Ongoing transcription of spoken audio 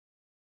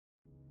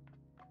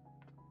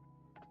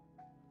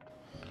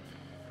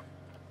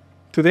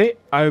Today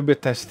I will be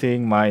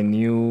testing my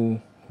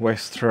new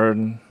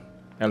Western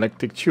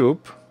electric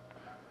tube.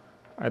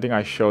 I think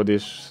I showed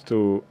this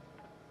to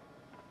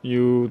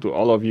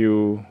all of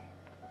you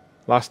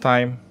last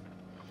time.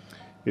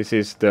 This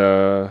is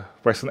the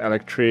Western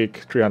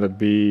Electric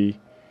 300B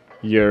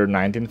year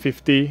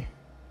 1950,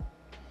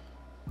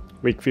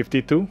 week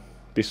 52.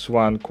 This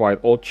one quite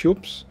old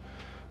tubes.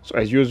 So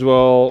as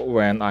usual,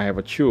 when I have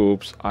a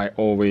tubes, I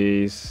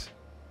always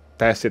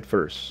test it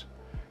first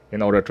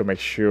in order to make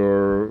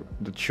sure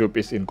the tube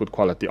is in good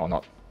quality or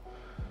not.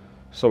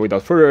 So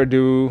without further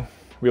ado,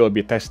 we'll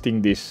be testing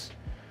this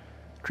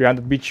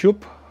 300B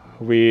tube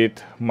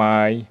with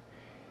my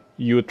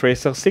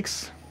uTracer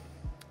 6.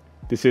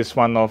 This is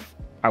one of,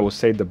 I would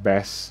say, the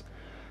best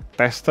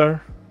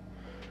tester.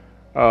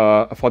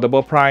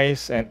 Affordable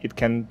price, and it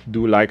can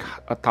do like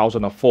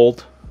 1000 of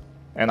volt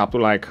and up to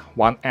like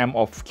 1 amp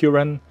of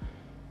current.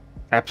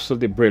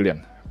 Absolutely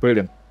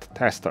brilliant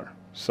tester.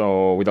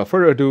 So without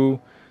further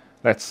ado,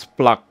 let's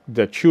plug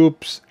the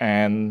tubes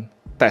and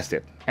test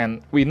it.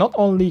 And we're not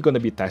only going to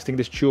be testing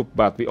this tube,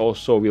 but we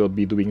also will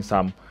be doing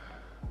some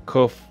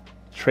curve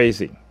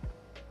tracing.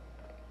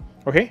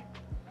 Okay,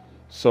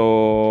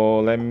 so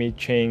let me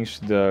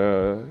change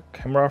the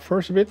camera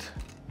first a bit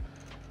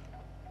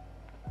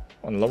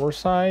on the lower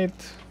side.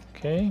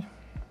 Okay,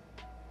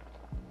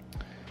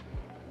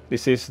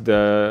 this is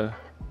the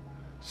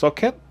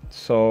socket,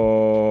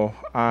 so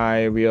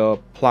I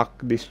will plug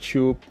this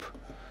tube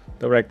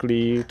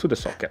directly to the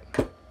socket.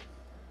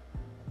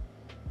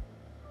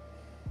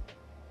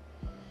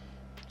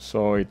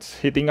 So it's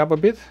heating up a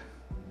bit,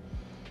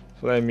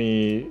 so let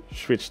me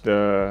switch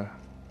the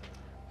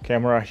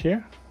camera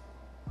here.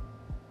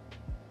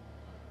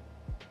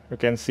 You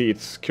can see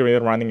it's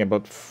currently running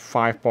about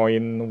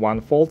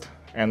 5.1 volt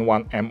and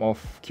 1 amp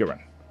of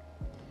current.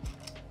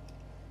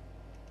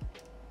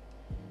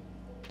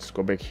 Let's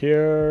go back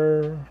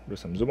here, do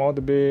some zoom out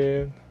a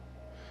bit.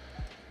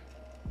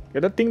 The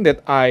other thing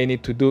that I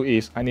need to do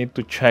is I need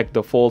to check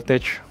the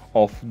voltage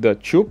of the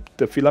tube,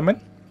 the filament,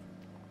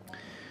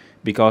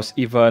 because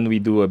even we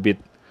do a bit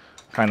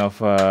kind of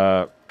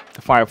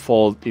 5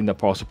 volt in the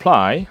power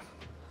supply,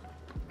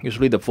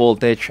 usually the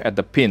voltage at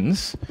the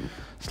pins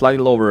slightly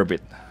lower a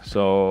bit.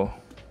 So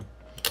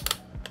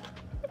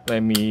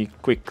let me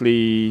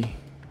quickly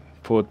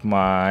put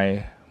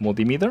my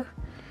multimeter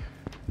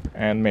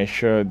and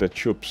measure the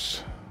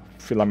tube's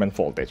filament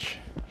voltage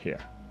here.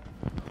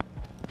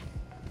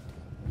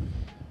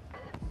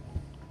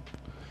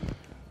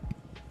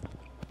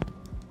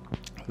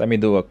 Let me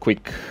do a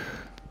quick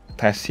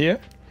test here.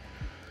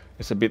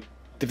 It's a bit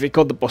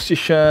difficult to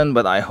position,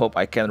 but I hope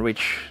I can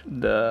reach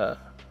the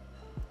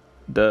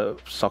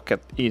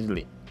socket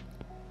easily.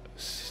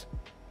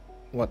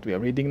 What we are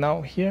reading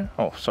now here?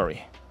 Oh,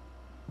 sorry,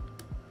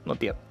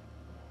 not yet.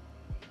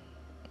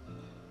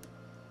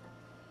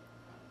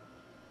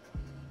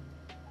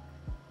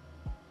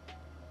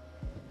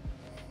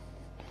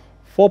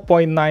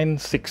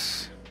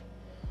 .96.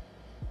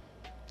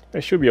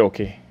 That should be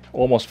okay.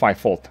 Almost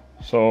 5 volt.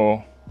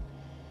 So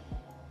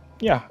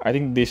yeah, I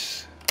think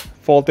this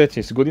voltage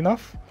is good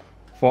enough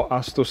for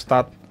us to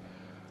start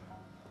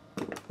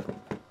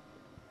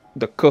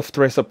the curve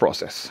tracer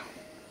process.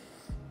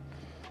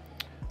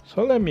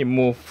 So let me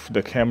move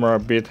the camera a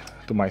bit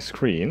to my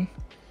screen.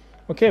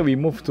 Okay, we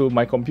move to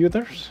my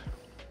computers.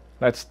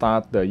 Let's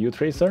start the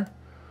uTracer.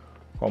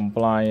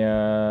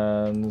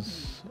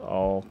 Compliance.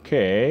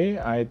 Okay,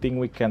 I think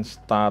we can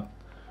start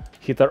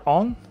heater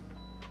on.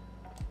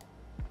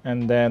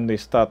 And then we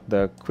start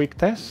the quick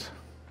test.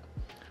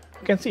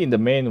 You can see in the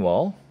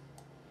manual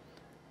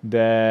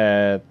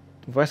that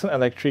Western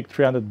Electric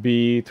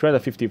 300B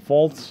 350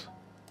 volts.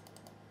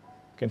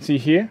 You can see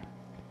here,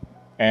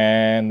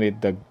 and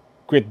with the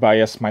grid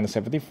bias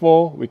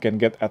 -74, we can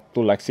get up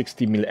to like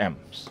 60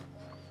 milliamps.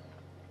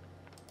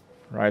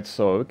 Right,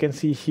 so you can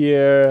see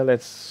here.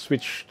 Let's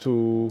switch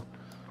to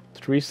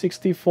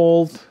 360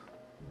 volt,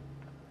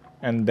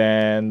 and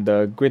then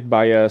the grid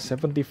bias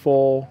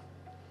 74.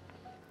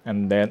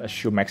 And then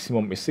assume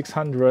maximum is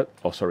 600,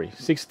 oh sorry,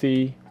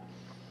 60,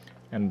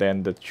 and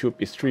then the tube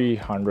is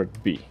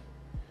 300B.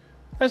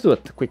 Let's do a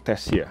quick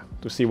test here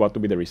to see what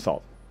will be the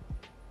result.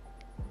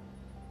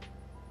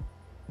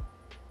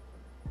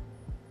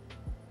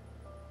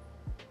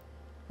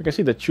 You can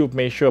see the tube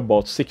measure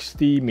about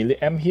 60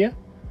 milliamp here,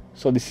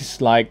 so this is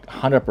like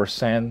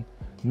 100%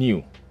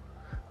 new.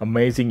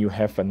 Amazing, you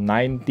have a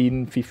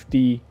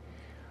 1950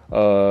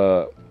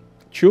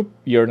 tube,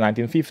 year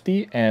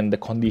 1950, and the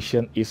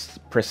condition is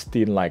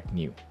pristine like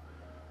new,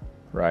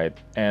 right?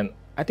 And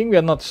I think we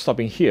are not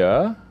stopping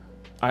here.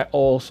 I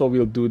also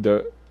will do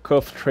the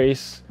curve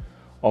trace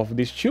of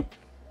this tube.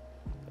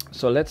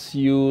 So let's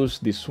use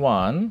this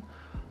one.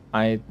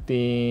 I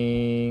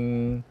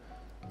think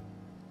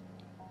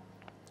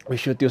we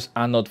should use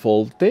anode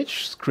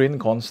voltage, screen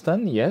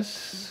constant, yes.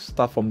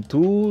 Start from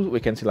 2,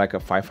 we can see like a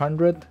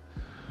 500.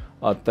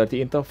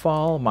 30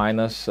 interval,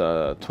 minus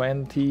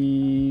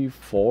 20,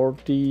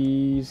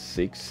 40,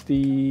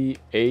 60,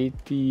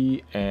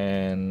 80,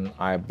 and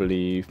I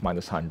believe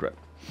minus 100.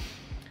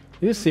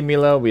 This is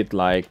similar with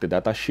like the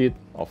data sheet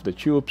of the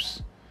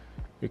tubes.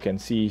 You can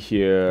see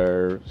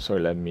here,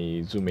 sorry, let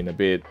me zoom in a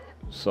bit.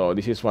 So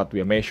this is what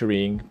we are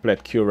measuring.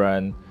 Plate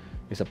current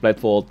is a plate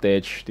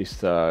voltage, this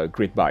is a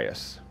grid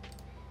bias.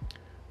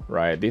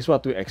 Right, this is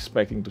what we're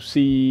expecting to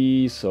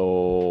see.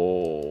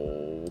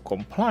 So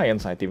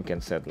compliance, I think we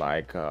can set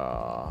like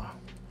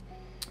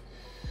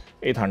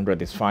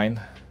 800 is fine.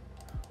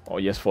 Or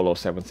yes, follow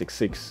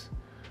 766.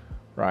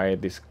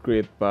 Right, this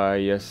grid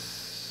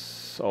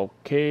bias,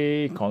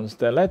 okay,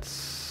 constant.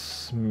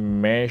 Let's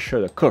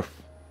measure the curve.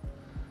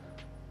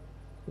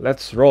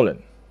 Let's roll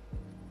in.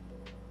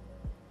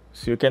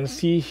 So you can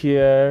see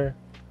here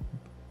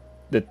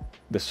that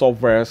the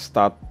software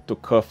start to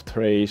curve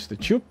trace the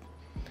tube.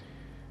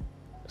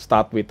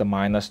 Start with the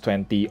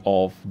 -20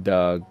 of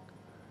the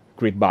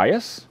grid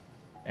bias,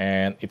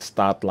 and it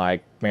start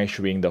like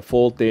measuring the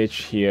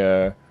voltage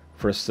here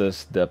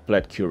versus the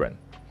plate current.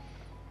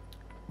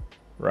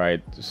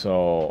 Right,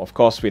 so of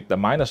course with the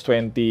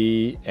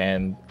 -20,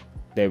 and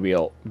they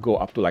will go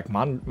up to like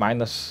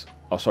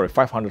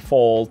 500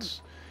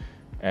 volts,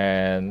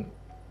 and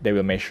they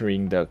will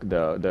measuring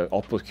the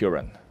output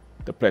current,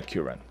 the plate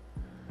current.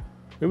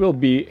 We will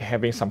be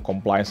having some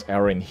compliance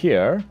error in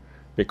here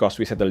because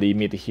we set the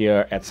limit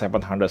here at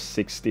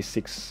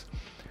 766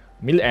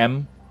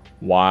 milliamp,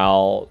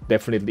 while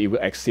definitely it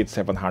will exceed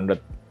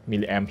 700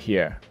 milliamp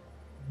here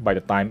by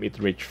the time it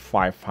reach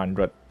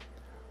 500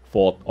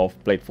 volt of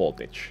plate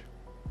voltage.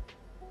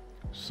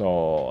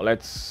 So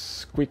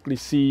let's quickly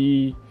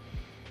see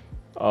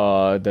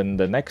then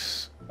the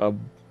next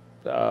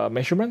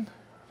measurement.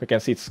 We can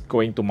see it's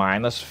going to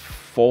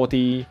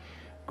 -40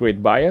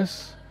 grid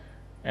bias,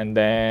 and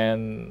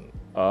then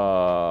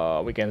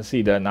we can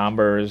see the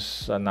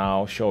numbers are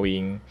now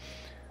showing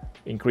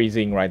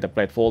increasing, right, the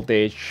plate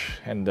voltage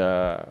and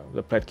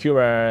the plate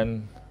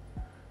current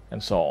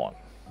and so on.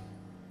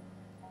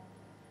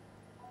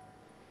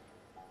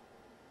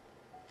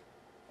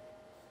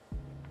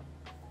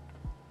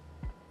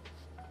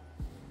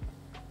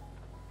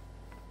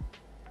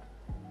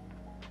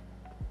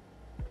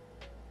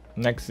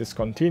 Next is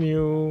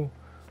continue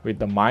with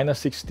the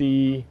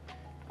 -60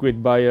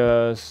 grid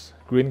bias,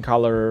 green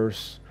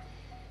colors,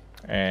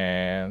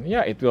 and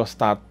yeah, it will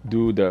start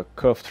do the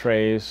curve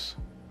trace,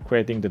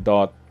 creating the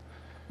dot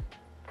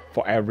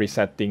for every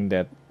setting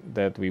that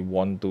we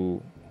want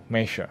to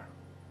measure.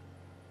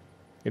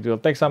 It will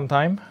take some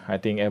time. I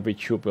think every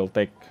tube will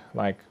take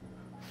like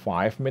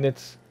 5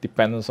 minutes,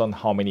 depends on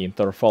how many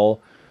interval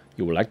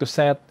you would like to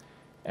set,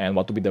 and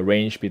what to be the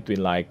range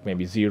between like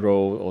maybe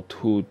 0 or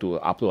 2 to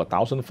up to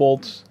 1000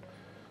 volts.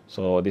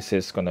 So this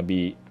is gonna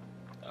be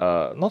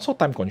not so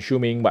time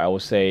consuming, but I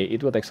would say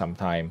it will take some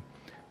time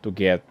to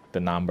get the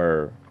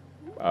number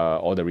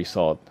or the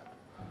result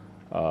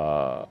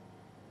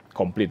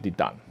completely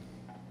done.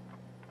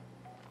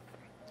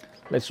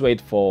 Let's wait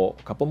for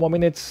a couple more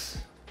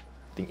minutes.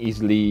 I think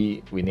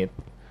easily we need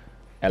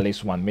at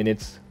least 1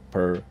 minute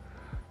per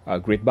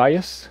grid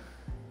bias.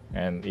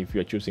 And if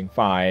you're choosing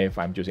 5,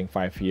 I'm choosing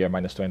 5 here,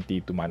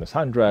 -20 to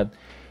 -100.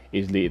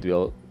 Easily it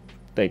will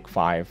take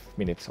 5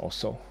 minutes or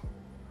so.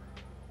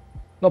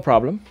 No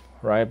problem,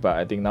 right? But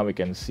I think now we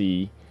can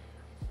see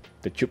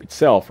the tube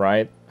itself,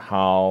 right?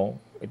 How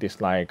it is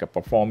like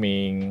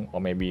performing, or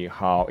maybe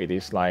how it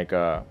is like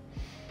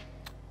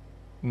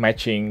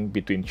matching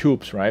between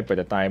tubes, right? By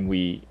the time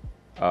we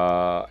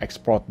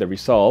export the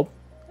result,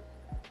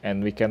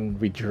 and we can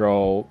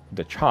redraw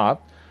the chart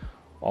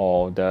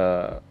or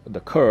the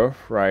curve,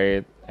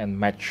 right, and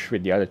match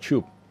with the other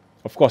tube.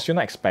 Of course, you're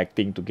not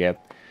expecting to get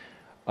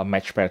a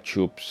match pair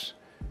tubes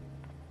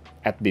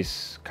at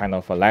this kind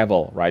of a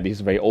level, right? This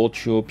is very old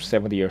tubes,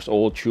 70 years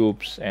old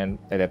tubes, and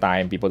at the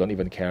time people don't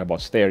even care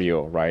about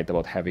stereo, right,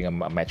 about having a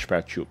match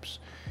pair tubes.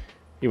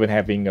 Even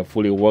having a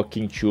fully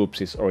working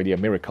tubes is already a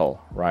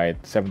miracle, right?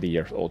 70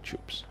 years old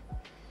tubes.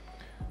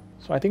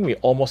 So I think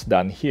we're almost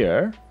done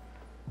here,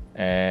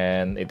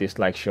 and it is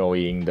like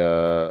showing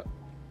the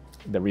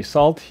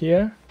result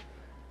here,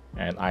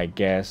 and I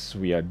guess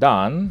we are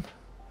done.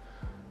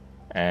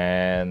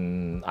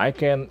 And I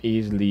can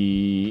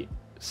easily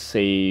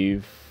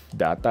save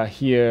data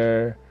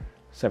here,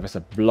 save as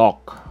a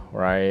block,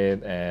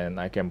 right? And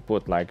I can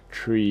put like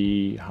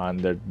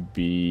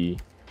 300B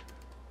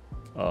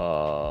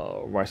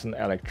Ryzen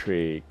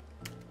Electric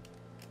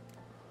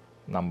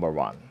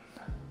 #1.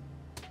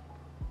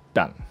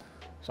 Done.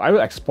 So I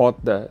will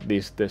export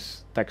this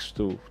text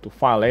to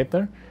file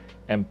later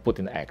and put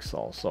in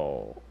Excel.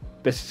 So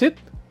this is it.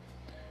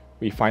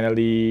 We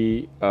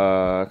finally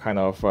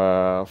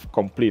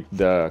complete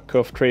the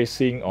curve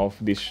tracing of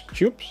these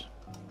tubes.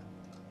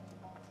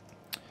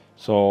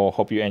 So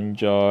hope you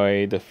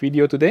enjoy the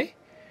video today,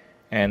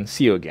 and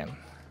see you again.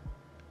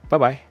 Bye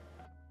bye.